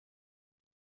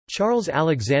Charles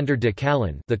Alexandre de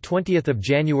Calonne, the 20th of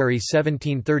January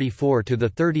 1734 to the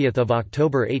 30th of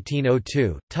October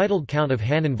 1802, titled Count of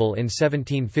Hannonville in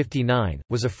 1759,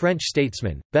 was a French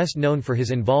statesman, best known for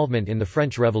his involvement in the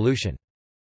French Revolution.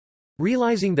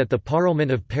 Realizing that the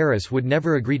Parlement of Paris would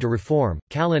never agree to reform,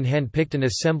 Calonne handpicked an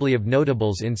assembly of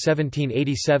notables in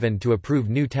 1787 to approve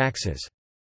new taxes.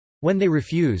 When they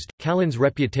refused, Calonne's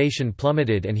reputation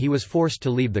plummeted and he was forced to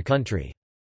leave the country.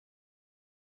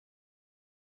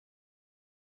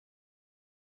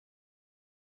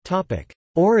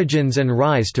 Origins and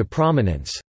rise to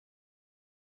prominence.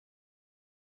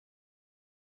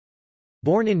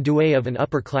 Born in Douai of an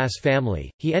upper-class family,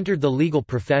 he entered the legal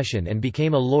profession and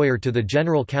became a lawyer to the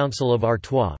General Council of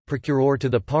Artois, procureur to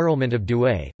the Parlement of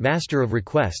Douai, Master of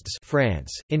Requests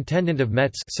France, Intendant of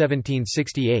Metz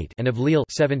 1768 and of Lille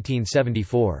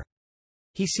 1774.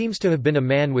 He seems to have been a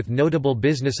man with notable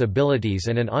business abilities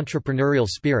and an entrepreneurial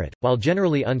spirit, while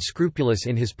generally unscrupulous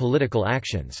in his political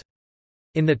actions.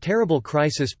 In the terrible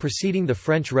crisis preceding the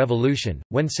French Revolution,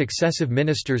 when successive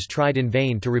ministers tried in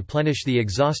vain to replenish the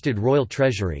exhausted royal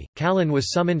treasury, Calonne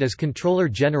was summoned as Controller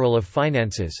General of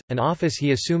Finances, an office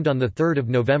he assumed on 3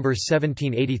 November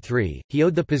 1783. He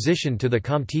owed the position to the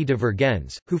Comte de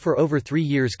Vergennes, who for over 3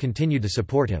 years continued to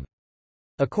support him.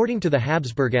 According to the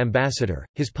Habsburg ambassador,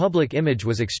 his public image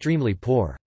was extremely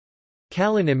poor.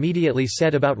 Calonne immediately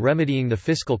set about remedying the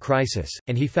fiscal crisis,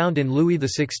 and he found in Louis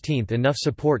XVI enough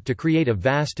support to create a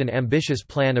vast and ambitious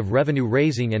plan of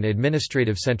revenue-raising and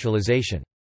administrative centralization.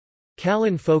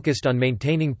 Calonne focused on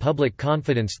maintaining public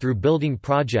confidence through building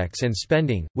projects and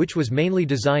spending, which was mainly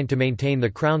designed to maintain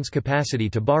the Crown's capacity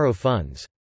to borrow funds.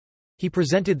 He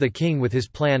presented the king with his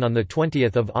plan on 20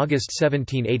 August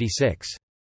 1786.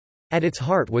 At its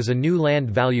heart was a new land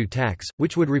value tax,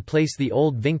 which would replace the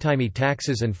old vingtieme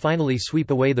taxes and finally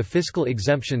sweep away the fiscal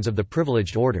exemptions of the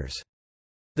privileged orders.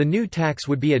 The new tax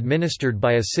would be administered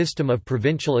by a system of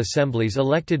provincial assemblies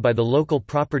elected by the local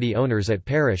property owners at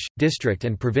parish, district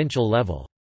and provincial level.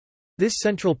 This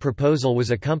central proposal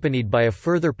was accompanied by a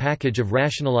further package of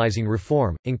rationalizing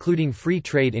reform, including free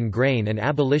trade in grain and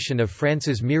abolition of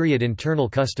France's myriad internal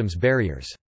customs barriers.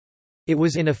 It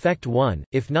was in effect one,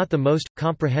 if not the most,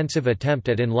 comprehensive attempt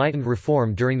at enlightened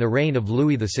reform during the reign of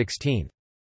Louis XVI.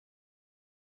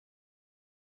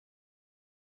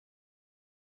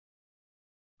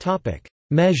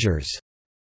 Measures.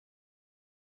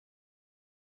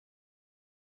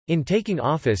 In taking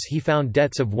office he found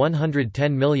debts of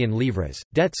 110 million livres,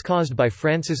 debts caused by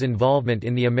France's involvement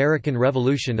in the American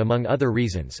Revolution among other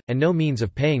reasons, and no means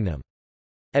of paying them.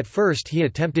 At first he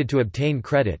attempted to obtain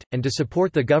credit, and to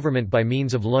support the government by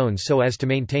means of loans so as to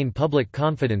maintain public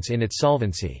confidence in its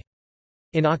solvency.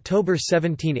 In October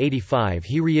 1785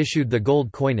 he reissued the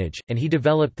gold coinage, and he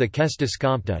developed the caisse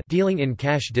d'escompte, dealing in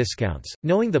cash discounts.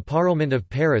 Knowing the Parlement of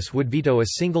Paris would veto a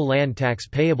single land tax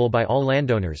payable by all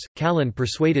landowners, Calonne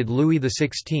persuaded Louis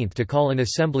XVI to call an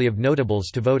assembly of notables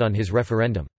to vote on his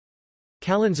referendum.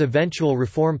 Calonne's eventual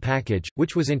reform package,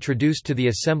 which was introduced to the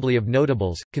Assembly of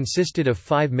Notables, consisted of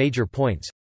 5 major points.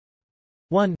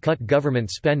 1. Cut government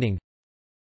spending.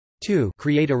 2.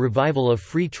 Create a revival of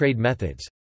free trade methods.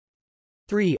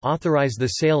 3. Authorize the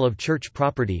sale of church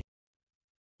property.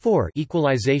 4.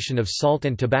 Equalization of salt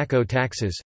and tobacco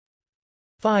taxes.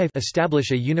 5.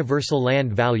 Establish a universal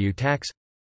land value tax.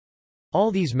 All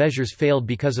these measures failed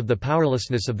because of the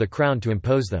powerlessness of the Crown to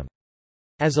impose them.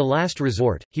 As a last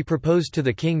resort, he proposed to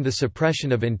the king the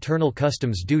suppression of internal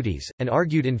customs duties, and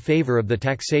argued in favour of the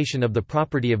taxation of the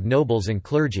property of nobles and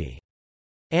clergy.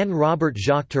 Anne Robert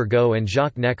Jacques Turgot and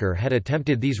Jacques Necker had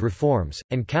attempted these reforms,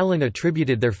 and Calonne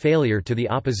attributed their failure to the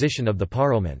opposition of the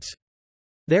parlements.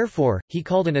 Therefore, he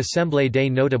called an Assemblée des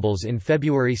Notables in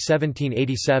February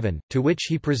 1787, to which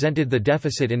he presented the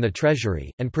deficit in the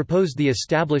treasury, and proposed the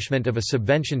establishment of a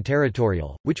subvention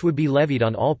territorial, which would be levied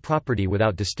on all property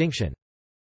without distinction.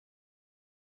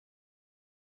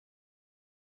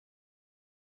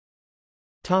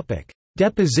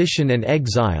 Deposition and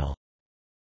exile.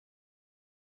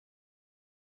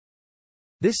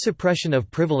 This suppression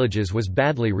of privileges was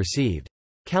badly received.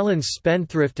 Calonne's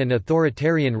spendthrift and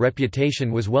authoritarian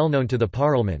reputation was well known to the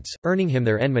parlements, earning him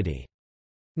their enmity.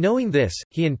 Knowing this,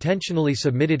 he intentionally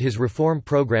submitted his reform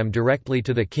program directly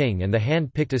to the king and the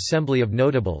hand-picked Assembly of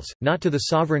Notables, not to the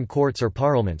sovereign courts or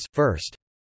parliaments, first.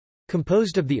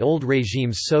 Composed of the old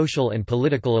regime's social and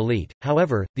political elite,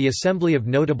 however, the Assembly of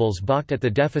Notables balked at the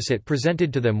deficit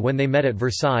presented to them when they met at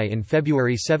Versailles in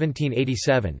February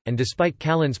 1787, and despite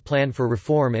Calonne's plan for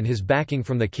reform and his backing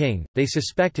from the king, they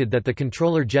suspected that the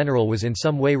Controller General was in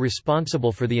some way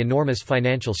responsible for the enormous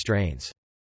financial strains.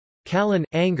 Calonne,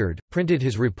 angered, printed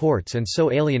his reports and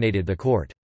so alienated the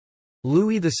court.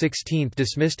 Louis XVI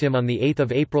dismissed him on 8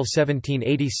 April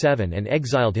 1787 and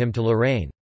exiled him to Lorraine.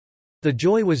 The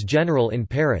joy was general in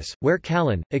Paris, where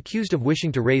Calonne, accused of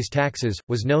wishing to raise taxes,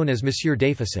 was known as Monsieur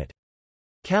Deficit.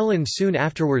 Calonne soon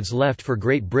afterwards left for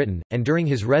Great Britain, and during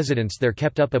his residence there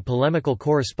kept up a polemical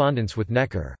correspondence with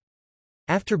Necker.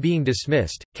 After being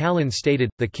dismissed, Calonne stated,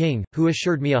 "The king, who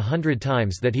assured me 100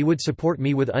 times that he would support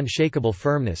me with unshakable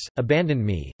firmness, abandoned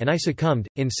me, and I succumbed."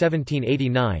 In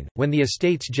 1789, when the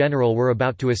Estates General were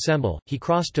about to assemble, he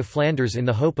crossed to Flanders in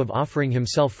the hope of offering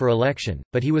himself for election,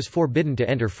 but he was forbidden to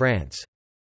enter France.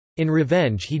 In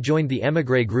revenge he joined the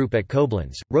émigré group at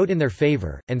Koblenz, wrote in their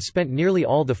favour, and spent nearly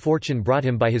all the fortune brought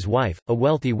him by his wife, a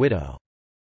wealthy widow.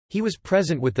 He was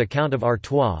present with the Count of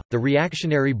Artois, the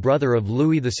reactionary brother of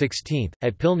Louis XVI,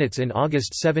 at Pillnitz in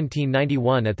August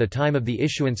 1791 at the time of the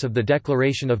issuance of the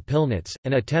Declaration of Pillnitz,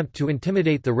 an attempt to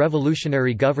intimidate the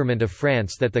revolutionary government of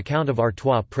France that the Count of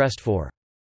Artois pressed for.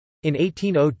 In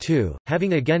 1802,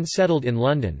 having again settled in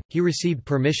London, he received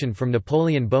permission from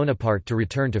Napoleon Bonaparte to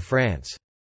return to France.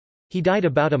 He died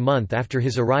about a month after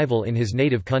his arrival in his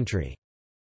native country.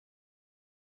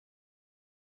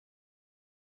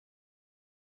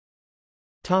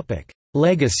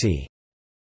 Legacy.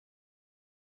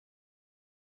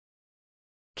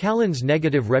 Calonne's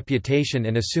negative reputation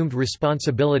and assumed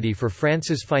responsibility for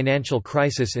France's financial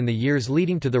crisis in the years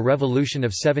leading to the Revolution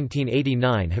of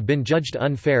 1789 have been judged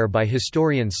unfair by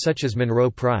historians such as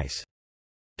Monroe Price.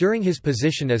 During his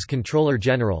position as Controller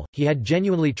General, he had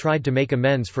genuinely tried to make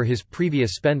amends for his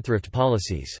previous spendthrift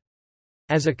policies.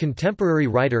 As a contemporary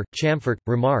writer, Chamfort,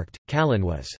 remarked, Calonne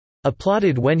was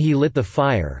applauded when he lit the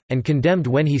fire, and condemned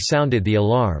when he sounded the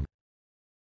alarm.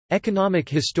 Economic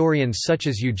historians such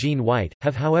as Eugene White,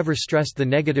 have however stressed the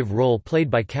negative role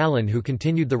played by Calonne, who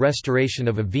continued the restoration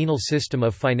of a venal system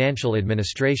of financial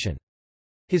administration.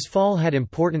 His fall had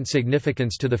important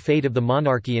significance to the fate of the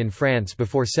monarchy in France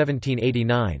before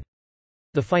 1789.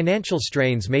 The financial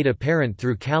strains made apparent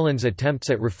through Calonne's attempts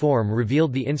at reform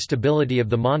revealed the instability of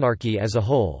the monarchy as a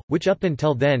whole, which up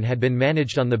until then had been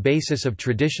managed on the basis of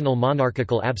traditional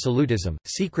monarchical absolutism,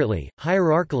 secretly,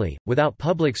 hierarchically, without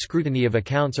public scrutiny of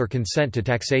accounts or consent to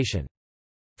taxation.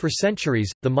 For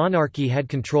centuries, the monarchy had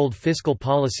controlled fiscal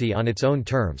policy on its own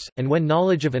terms, and when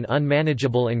knowledge of an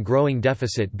unmanageable and growing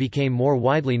deficit became more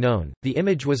widely known, the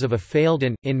image was of a failed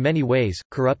and, in many ways,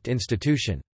 corrupt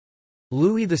institution.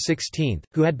 Louis XVI,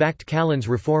 who had backed Calonne's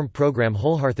reform program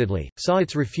wholeheartedly, saw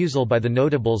its refusal by the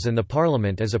notables and the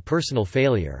parliament as a personal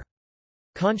failure.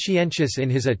 Conscientious in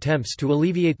his attempts to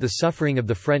alleviate the suffering of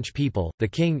the French people, the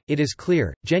king, it is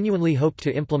clear, genuinely hoped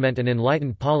to implement an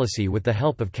enlightened policy with the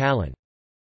help of Calonne.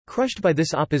 Crushed by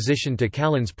this opposition to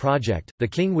Calonne's project, the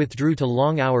king withdrew to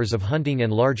long hours of hunting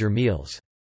and larger meals.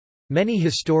 Many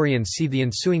historians see the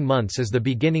ensuing months as the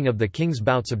beginning of the king's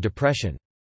bouts of depression.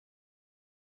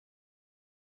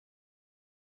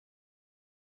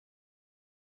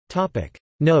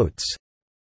 Notes.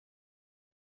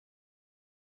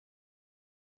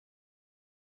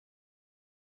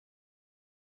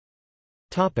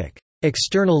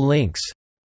 External links.